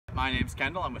My name's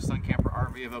Kendall. I'm with Sun Camper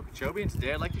RV of Okeechobee, and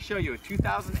today I'd like to show you a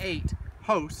 2008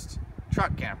 Host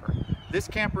truck camper. This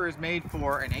camper is made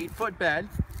for an 8-foot bed.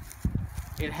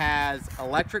 It has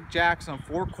electric jacks on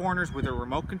 4 corners with a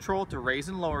remote control to raise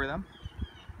and lower them.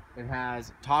 It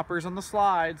has toppers on the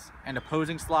slides and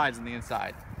opposing slides on the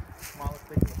inside. Come on, let's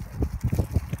take a look.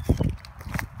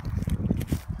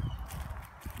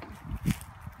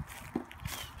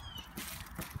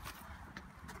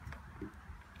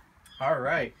 All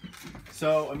right,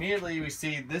 so immediately we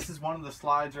see this is one of the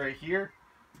slides right here.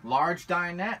 Large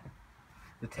dinette.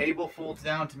 The table folds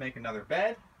down to make another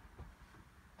bed.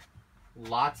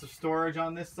 Lots of storage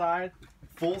on this side.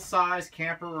 Full-size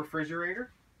camper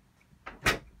refrigerator.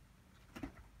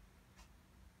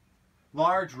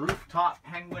 Large rooftop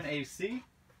Penguin AC.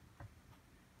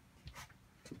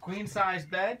 Queen-size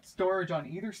bed, storage on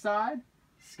either side.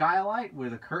 Skylight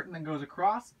with a curtain that goes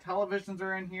across. Televisions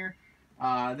are in here.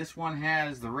 This one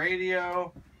has the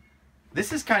radio.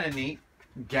 This is kind of neat.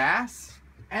 Gas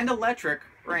and electric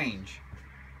range.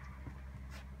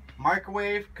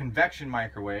 Microwave, convection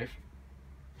microwave.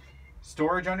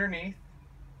 Storage underneath.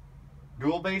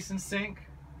 Dual basin sink.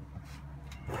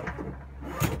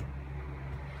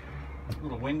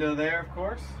 Little window there, of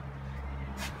course.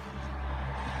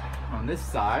 On this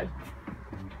side,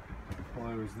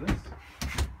 close this.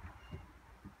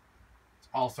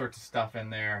 All sorts of stuff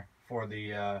in there for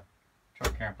the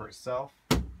truck camper itself.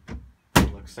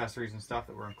 Little accessories and stuff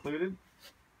that were included.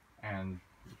 And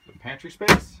the pantry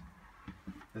space.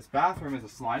 This bathroom is a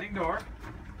sliding door.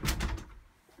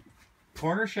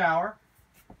 Corner shower.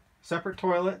 Separate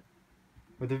toilet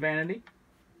with a vanity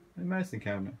and medicine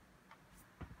cabinet.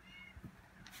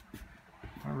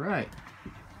 Alright.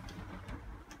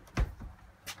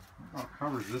 Oh, it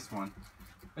covers this one.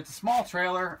 It's a small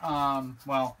trailer,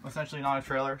 well, essentially not a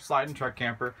trailer, sliding truck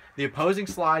camper. The opposing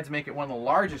slides make it one of the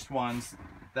largest ones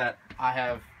that I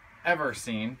have ever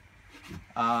seen.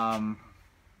 A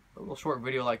little short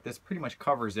video like this pretty much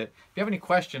covers it. If you have any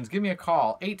questions, give me a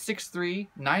call,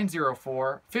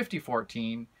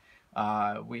 863-904-5014.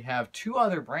 We have 2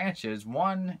 other branches,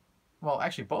 one, well,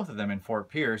 actually both of them in Fort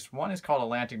Pierce. One is called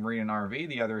Atlantic Marine and RV,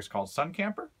 the other is called Sun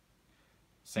Camper,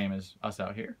 same as us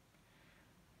out here.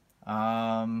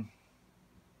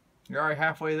 You're already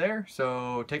halfway there,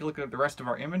 so take a look at the rest of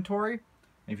our inventory.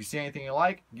 And if you see anything you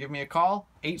like, give me a call,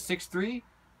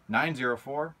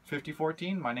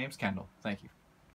 863-904-5014. My name's Kendall. Thank you.